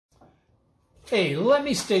Hey, let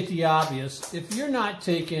me state the obvious. If you're not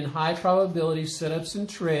taking high probability setups and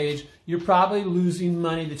trades, you're probably losing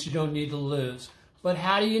money that you don't need to lose. But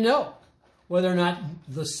how do you know whether or not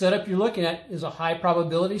the setup you're looking at is a high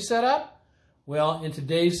probability setup? Well, in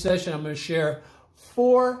today's session, I'm going to share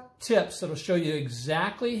 4 tips that will show you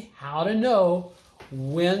exactly how to know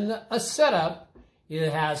when a setup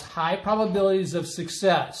has high probabilities of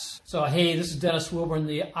success. So, hey, this is Dennis Wilburn,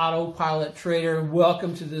 the Autopilot Trader, and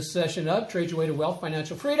welcome to this session of Trade Your Way to Wealth,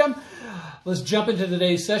 Financial Freedom. Let's jump into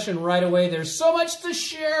today's session right away. There's so much to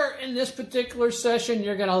share in this particular session.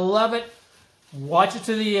 You're going to love it. Watch it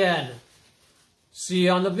to the end. See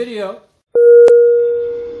you on the video.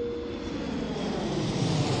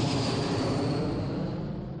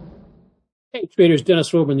 Hey traders,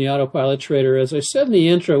 Dennis Wilburn, the Autopilot Trader. As I said in the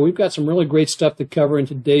intro, we've got some really great stuff to cover in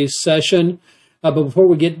today's session. But before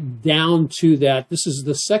we get down to that, this is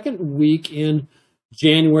the second week in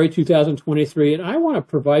January 2023, and I want to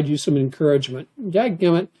provide you some encouragement.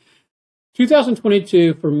 Dadgummit,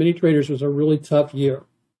 2022 for many traders was a really tough year.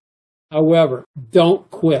 However,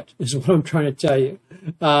 don't quit is what I'm trying to tell you.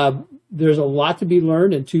 There's a lot to be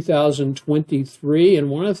learned in 2023, and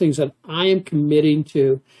one of the things that I am committing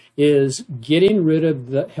to is getting rid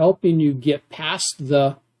of helping you get past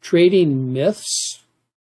the trading myths.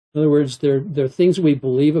 In other words, there are things we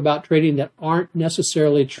believe about trading that aren't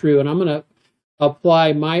necessarily true, and I'm going to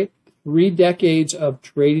apply my 3 decades of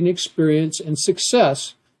trading experience and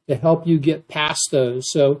success to help you get past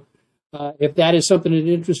those. So if that is something that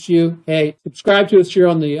interests you, hey, subscribe to us here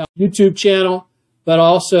on the YouTube channel, but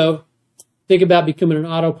also think about becoming an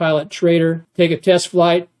autopilot trader. Take a test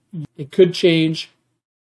flight. It could change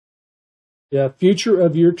the future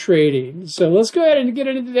of your trading. So let's go ahead and get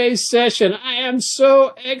into today's session. I am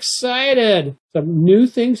so excited. Some new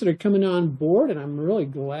things that are coming on board, and I'm really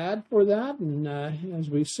glad for that. And as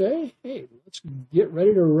we say, hey, let's get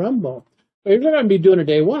ready to rumble. So here's what I'm going to be doing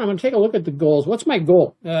today. One, I'm going to take a look at the goals. What's my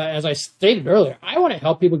goal? As I stated earlier, I want to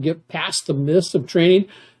help people get past the myths of trading,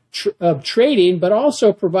 but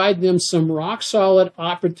also provide them some rock-solid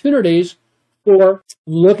opportunities for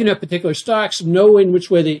looking at particular stocks, knowing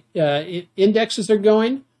which way the indexes are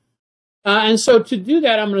going. And so to do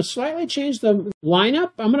that, I'm going to slightly change the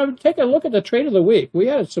lineup. I'm going to take a look at the trade of the week. We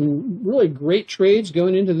had some really great trades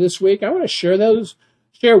going into this week. I want to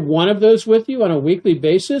share one of those with you on a weekly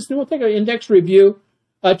basis. Then we'll take an index review.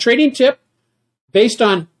 A trading tip based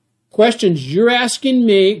on questions you're asking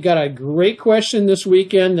me. Got a great question this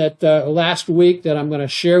weekend last week that I'm going to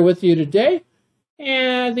share with you today.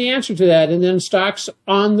 And the answer to that, and then stocks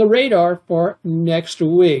on the radar for next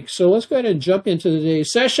week. So let's go ahead and jump into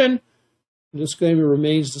today's session. The disclaimer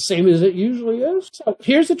remains the same as it usually is. So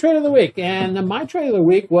here's the trade of the week. And my trade of the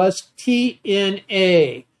week was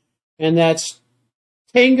TNA. And that's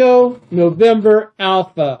Tango November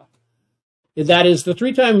Alpha. That is the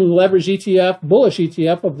 3-time leverage ETF, bullish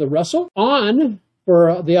ETF of the Russell.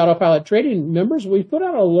 For the Autopilot Trading members, we put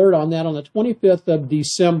out an alert on that on the 25th of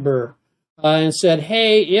December. And said,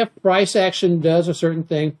 hey, if price action does a certain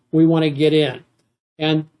thing, we want to get in.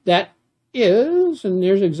 And that is, and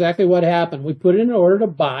here's exactly what happened. We put in an order to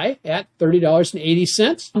buy at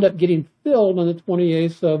 $30.80. Ended up getting filled on the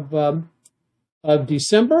 28th of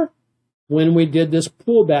December when we did this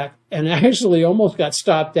pullback, and actually almost got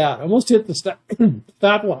stopped out. Almost hit the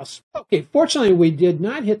stop loss. Okay, fortunately, we did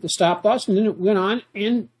not hit the stop loss, and then it went on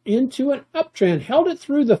into an uptrend. Held it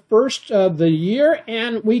through the first of the year,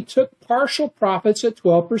 and we took partial profits at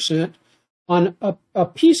 12% on a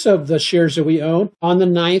piece of the shares that we own on the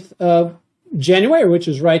 9th of January, which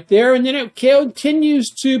is right there. And then it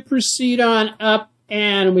continues to proceed on up,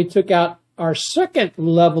 and we took out our second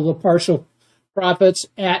level of partial profits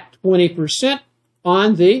at 20%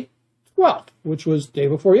 on the 12th, which was day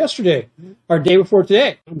before yesterday, or day before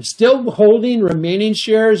today. I'm still holding remaining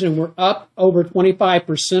shares, and we're up over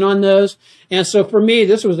 25% on those. And so for me,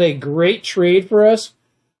 this was a great trade for us.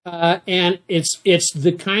 And it's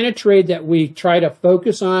the kind of trade that we try to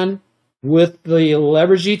focus on with the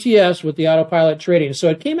leverage ETFs, with the autopilot trading. So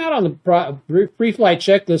it came out on the free flight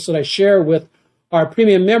checklist that I share with our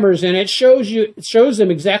premium members, and it shows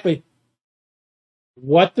them exactly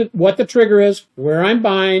what the trigger is, where I'm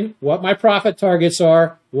buying, what my profit targets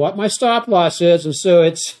are, what my stop loss is. And so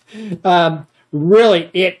it's really,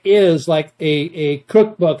 it is like a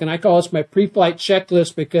cookbook. And I call this my pre-flight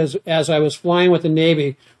checklist because as I was flying with the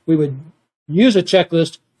Navy, we would use a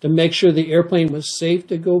checklist to make sure the airplane was safe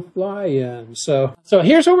to go fly in. So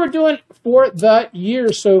here's what we're doing for the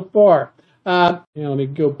year so far. Let me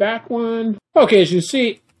go back one. Okay, as you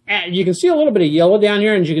see, you can see a little bit of yellow down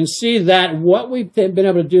here, and you can see that what we've been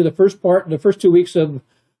able to do the first 2 weeks of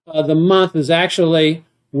the month is actually,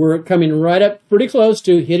 we're coming right up pretty close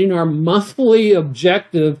to hitting our monthly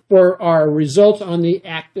objective for our results on the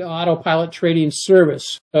AutoPilot trading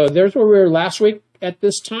service. So there's where we were last week at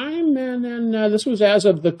this time, and then this was as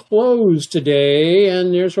of the close today,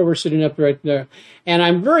 and there's where we're sitting up right there. And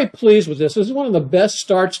I'm very pleased with this. This is one of the best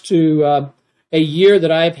starts to a year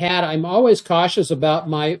that I've had. I'm always cautious about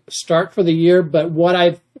my start for the year, but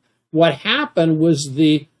what happened was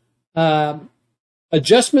the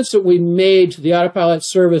adjustments that we made to the AutoPilot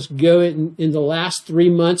service in the last 3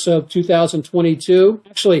 months of 2022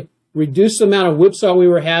 actually reduced the amount of whipsaw we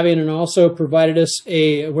were having, and also provided us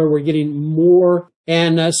where we're getting more.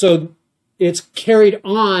 And so it's carried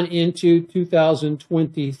on into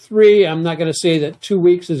 2023. I'm not going to say that 2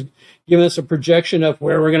 weeks is giving us a projection of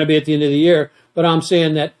where we're going to be at the end of the year, but I'm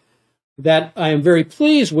saying that I am very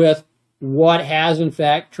pleased with what has in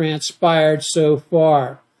fact transpired so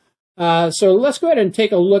far. So let's go ahead and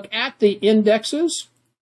take a look at the indexes.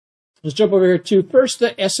 Let's jump over here to first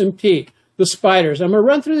the S&P, the spiders. I'm going to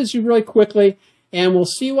run through this really quickly, and we'll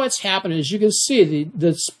see what's happening. As you can see,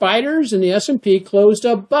 the spiders in the S&P closed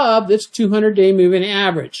above this 200-day moving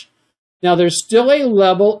average. Now, there's still a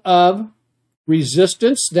level of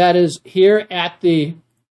resistance that is here at the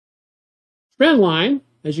trend line,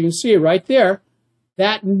 as you can see right there.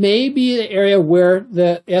 That may be the area where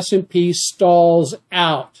the S&P stalls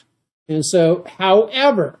out. And so,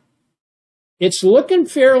 however, it's looking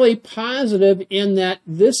fairly positive in that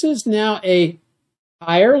this is now a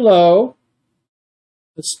higher low.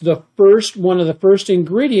 It's one of the first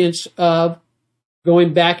ingredients of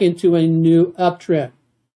going back into a new uptrend.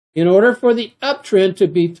 In order for the uptrend to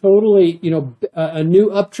be totally, a new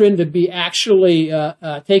uptrend to be actually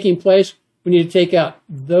taking place, we need to take out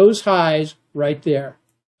those highs right there.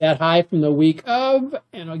 That high from the week of,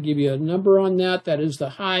 and I'll give you a number on that. That is the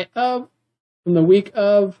high of from the week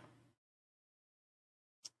of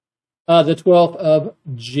the 12th of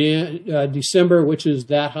December, which is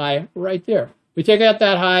that high right there. We take out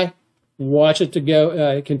that high, watch it to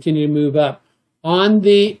go, continue to move up. On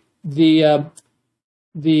the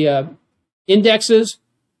indexes,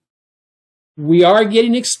 we are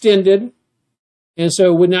getting extended. And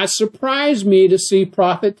so it would not surprise me to see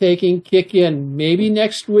profit taking kick in maybe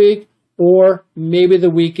next week or maybe the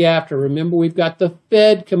week after. Remember, we've got the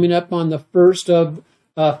Fed coming up on the 1st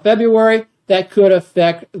of February. That could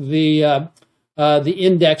affect the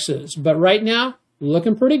indexes. But right now,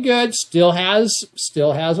 looking pretty good. Still has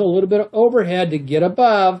a little bit of overhead to get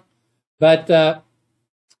above. But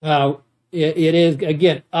it is,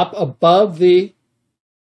 again, up above the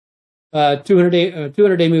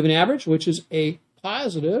 200-day moving average, which is a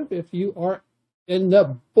positive if you are in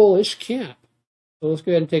the bullish camp. So let's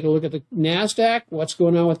go ahead and take a look at the NASDAQ. What's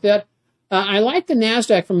going on with that? I like the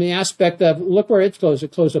NASDAQ from the aspect of, look where it's closed.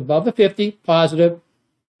 It closed above the 50, positive.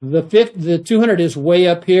 The 200 is way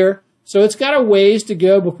up here. So it's got a ways to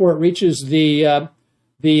go before it reaches the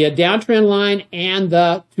downtrend line and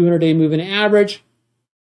the 200-day moving average.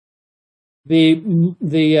 The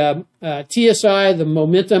TSI, the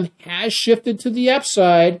momentum has shifted to the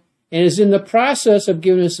upside and is in the process of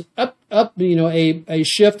giving us a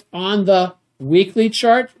shift on the weekly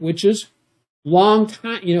chart, which is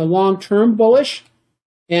long-term bullish.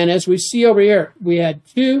 And as we see over here, we had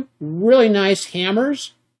two really nice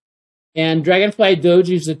hammers and dragonfly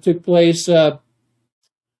dojis that took place the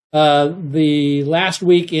last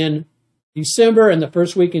week in December and the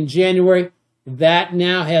first week in January. That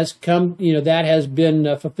now has come, that has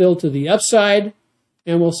been fulfilled to the upside,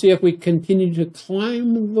 and we'll see if we continue to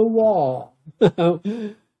climb the wall.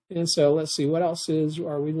 And so let's see, what else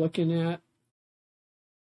are we looking at?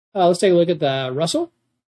 Let's take a look at the Russell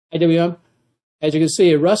IWM. As you can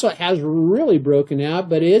see, Russell has really broken out,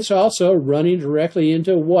 but it's also running directly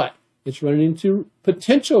into what? It's running into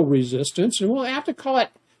potential resistance, and we'll have to call it,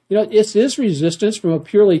 it's this resistance from a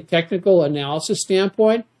purely technical analysis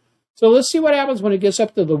standpoint. So let's see what happens when it gets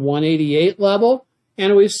up to the 188 level.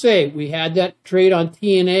 And we had that trade on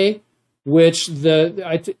TNA, which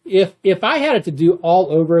if I had it to do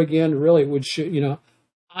all over again, really would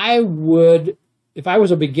I would, if I was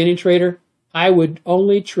a beginning trader, I would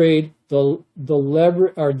only trade the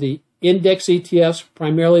lever or the index ETFs,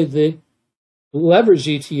 primarily the leverage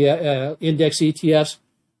index ETFs,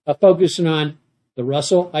 focusing on the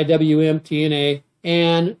Russell IWM TNA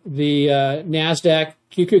and the NASDAQ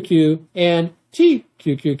QQQ and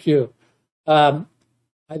TQQQ. I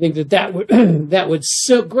think that would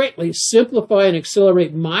so greatly simplify and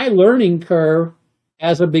accelerate my learning curve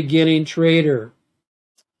as a beginning trader.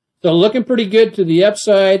 So looking pretty good to the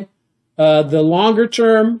upside. The longer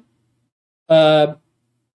term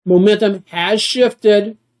momentum has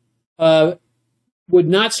shifted, Would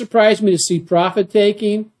not surprise me to see profit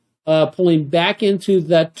taking, pulling back into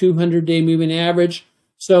that 200-day moving average.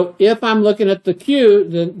 So if I'm looking at the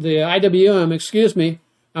IWM, excuse me,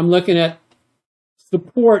 I'm looking at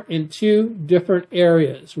support in two different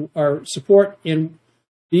areas, or support in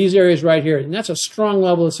these areas right here. And that's a strong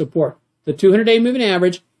level of support. The 200-day moving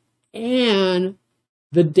average and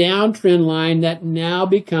the downtrend line that now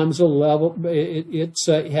becomes a level. It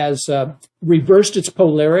has reversed its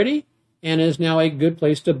polarity and is now a good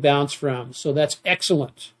place to bounce from. So that's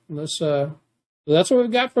excellent. So that's what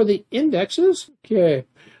we've got for the indexes. Okay.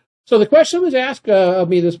 So the question that was asked of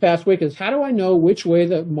me this past week is, how do I know which way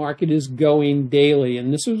the market is going daily?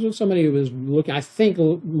 And this was somebody who was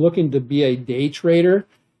looking to be a day trader.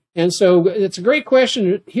 And so it's a great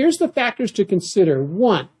question. Here's the factors to consider.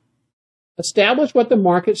 One, establish what the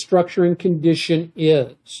market structure and condition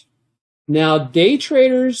is. Now, day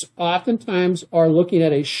traders oftentimes are looking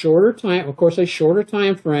at a shorter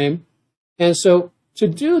time frame. And so to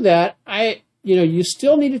do that, you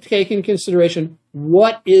still need to take into consideration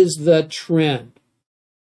what is the trend,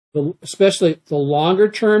 especially the longer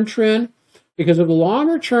term trend, because if the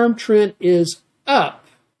longer term trend is up,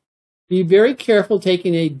 be very careful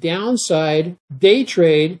taking a downside day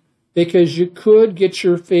trade, because you could get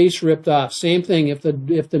your face ripped off. Same thing, if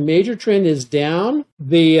the major trend is down,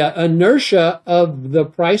 the inertia of the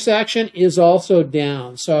price action is also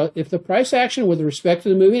down. So if the price action with respect to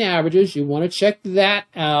the moving averages, you want to check that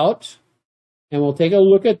out. And we'll take a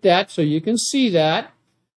look at that so you can see that.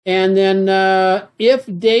 And then if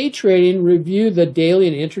day trading, review the daily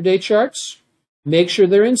and intraday charts. Make sure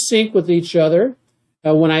they're in sync with each other.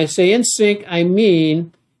 When I say in sync, I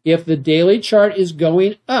mean if the daily chart is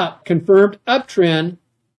going up, confirmed uptrend,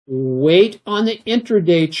 wait on the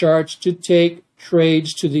intraday charts to take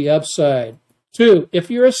trades to the upside. 2, if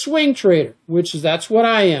you're a swing trader, that's what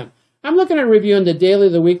I am, I'm looking at reviewing the daily,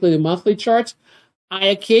 the weekly, the monthly charts. I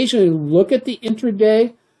occasionally look at the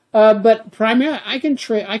intraday, but primarily I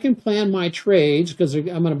can plan my trades, because I'm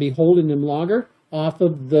going to be holding them longer, off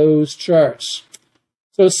of those charts.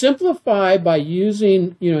 So simplify by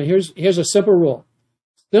using, here's a simple rule.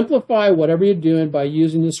 Simplify whatever you're doing by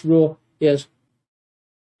using this rule is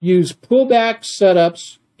use pullback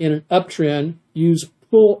setups in an uptrend, use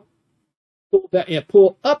pull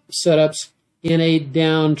up setups in a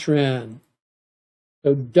downtrend.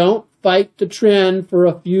 So don't fight the trend for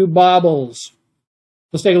a few bobbles.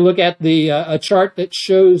 Let's take a look at the a chart that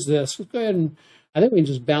shows this. Let's go ahead and I think we can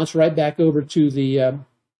just bounce right back over to the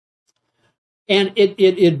and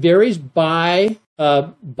it varies by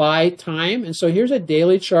time. And so here's a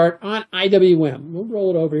daily chart on IWM. We'll roll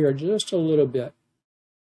it over here just a little bit,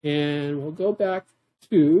 and we'll go back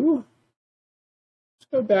to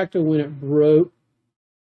when it broke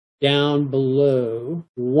down below.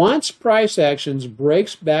 Once price actions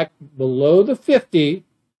breaks back below the 50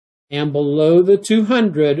 and below the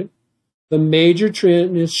 200, the major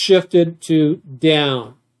trend is shifted to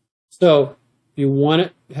down. So if you want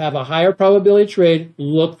to have a higher probability trade,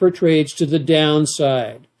 look for trades to the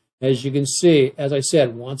downside. As you can see, as I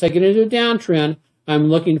said, once I get into a downtrend, I'm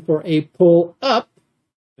looking for a pull up.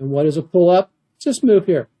 And what is a pull up? Just move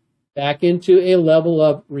here, back into a level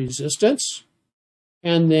of resistance.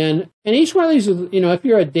 And each one of these, if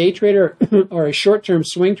you're a day trader or a short-term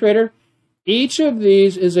swing trader, each of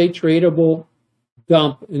these is a tradable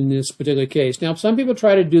dump in this particular case. Now, some people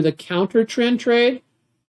try to do the counter trend trade,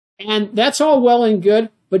 and that's all well and good,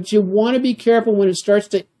 but you want to be careful when it starts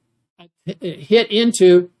to hit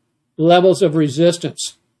into levels of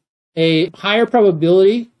resistance. A higher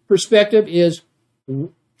probability perspective is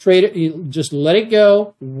trade it, just let it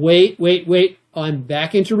go, wait. I'm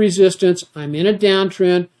back into resistance. I'm in a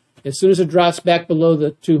downtrend. As soon as it drops back below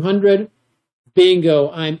the 200, bingo,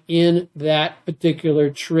 I'm in that particular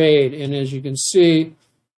trade. And as you can see,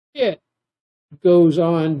 it goes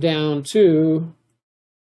on down to,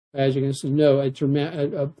 as you can see,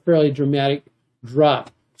 a fairly dramatic drop.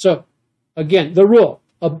 So again, the rule,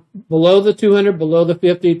 below the 200, below the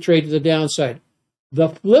 50, trade to the downside. The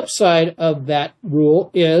flip side of that rule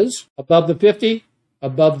is above the 50,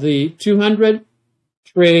 above the 200,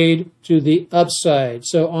 trade to the upside.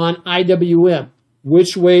 So on IWM,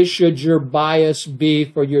 which way should your bias be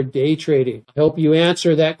for your day trading? I hope you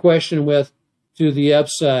answer that question with to the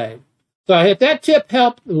upside. So if that tip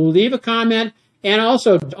helped, leave a comment. And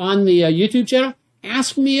also on the YouTube channel,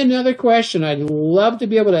 ask me another question. I'd love to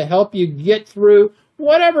be able to help you get through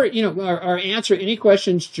whatever, or answer any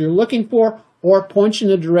questions you're looking for, or point you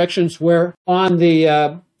in the directions where on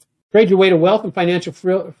the Trade your way to wealth and financial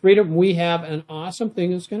freedom. We have an awesome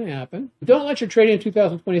thing that's going to happen. Don't let your trading in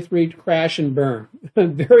 2023 crash and burn.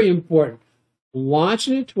 Very important.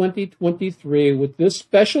 Launching in 2023 with this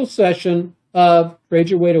special session of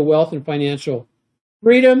Trade Your Way to Wealth and Financial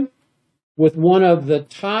Freedom with one of the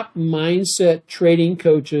top mindset trading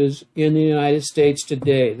coaches in the United States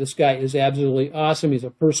today. This guy is absolutely awesome. He's a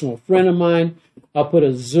personal friend of mine. I'll put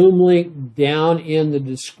a Zoom link down in the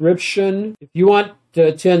description. If you want to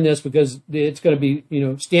attend this, because it's going to be,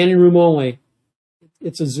 standing room only.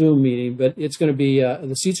 It's a Zoom meeting, but it's going to be,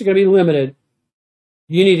 the seats are going to be limited.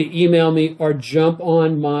 You need to email me or jump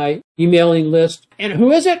on my emailing list. And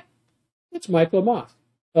who is it? It's Michael Moss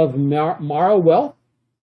of Mara Wealth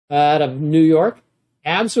out of New York.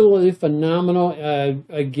 Absolutely phenomenal.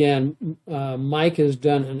 Again, Mike has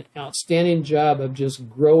done an outstanding job of just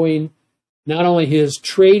growing not only his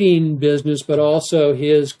trading business, but also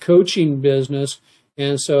his coaching business.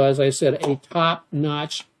 And so, as I said, a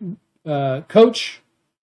top-notch coach.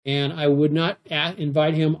 And I would not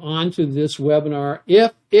invite him onto this webinar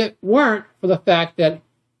if it weren't for the fact that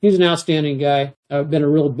he's an outstanding guy. Been a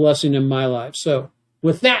real blessing in my life. So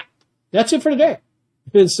with that, that's it for today.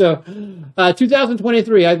 And so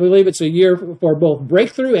 2023, I believe it's a year for both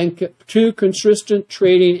breakthrough and consistent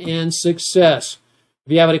trading and success.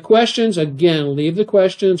 If you have any questions, again, leave the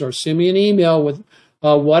questions or send me an email with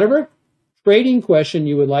whatever trading question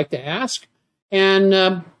you would like to ask.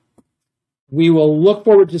 And we will look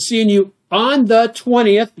forward to seeing you on the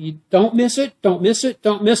 20th. You don't miss it. Don't miss it.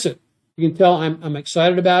 Don't miss it. You can tell I'm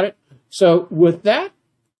excited about it. So with that,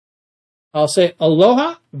 I'll say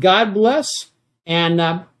aloha, God bless,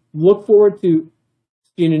 and look forward to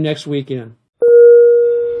seeing you next weekend.